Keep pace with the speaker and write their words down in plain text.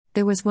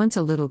There was once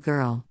a little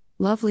girl,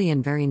 lovely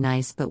and very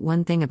nice, but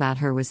one thing about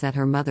her was that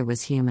her mother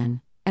was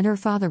human, and her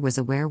father was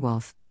a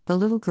werewolf. The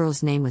little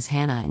girl's name was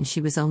Hannah, and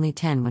she was only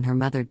 10 when her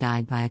mother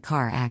died by a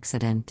car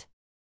accident.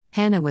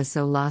 Hannah was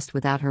so lost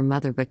without her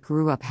mother but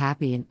grew up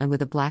happy and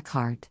with a black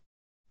heart.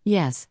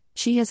 Yes,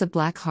 she has a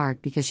black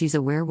heart because she's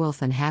a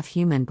werewolf and half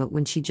human, but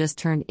when she just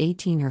turned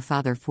 18 her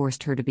father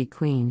forced her to be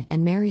queen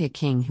and marry a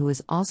king who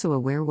was also a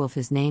werewolf.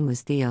 His name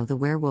was Theo, the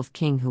werewolf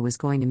king who was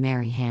going to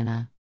marry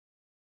Hannah.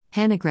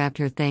 Hannah grabbed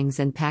her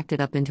things and packed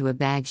it up into a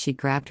bag. She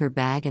grabbed her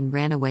bag and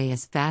ran away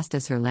as fast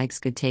as her legs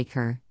could take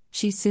her.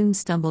 She soon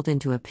stumbled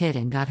into a pit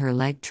and got her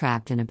leg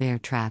trapped in a bear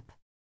trap.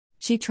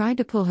 She tried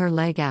to pull her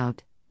leg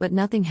out, but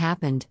nothing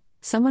happened.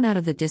 Someone out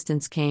of the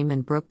distance came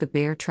and broke the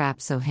bear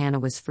trap, so Hannah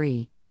was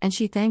free, and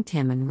she thanked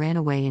him and ran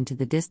away into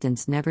the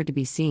distance, never to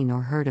be seen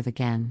or heard of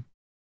again.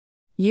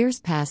 Years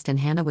passed and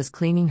Hannah was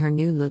cleaning her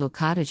new little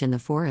cottage in the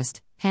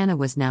forest. Hannah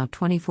was now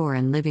 24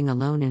 and living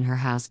alone in her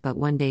house, but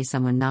one day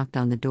someone knocked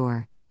on the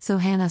door, so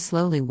Hannah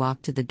slowly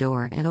walked to the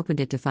door and opened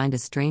it to find a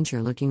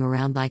stranger looking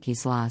around like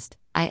he's lost.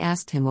 I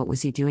asked him what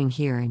was he doing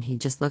here, and he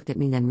just looked at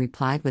me, then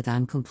replied with,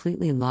 "I'm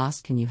completely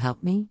lost, can you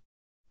help me?"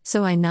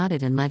 So I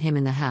nodded and let him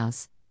in the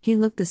house. He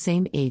looked the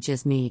same age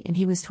as me and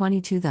he was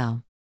 22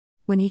 though.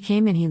 When he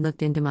came in, he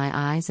looked into my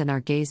eyes and our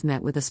gaze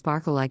met with a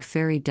sparkle like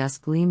fairy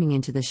dust gleaming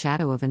into the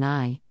shadow of an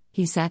eye.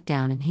 He sat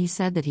down and he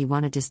said that he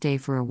wanted to stay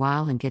for a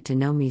while and get to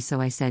know me,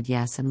 so I said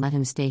yes and let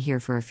him stay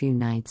here for a few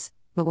nights.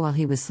 But while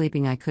he was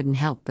sleeping I couldn't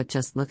help but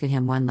just look at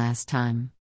him one last time.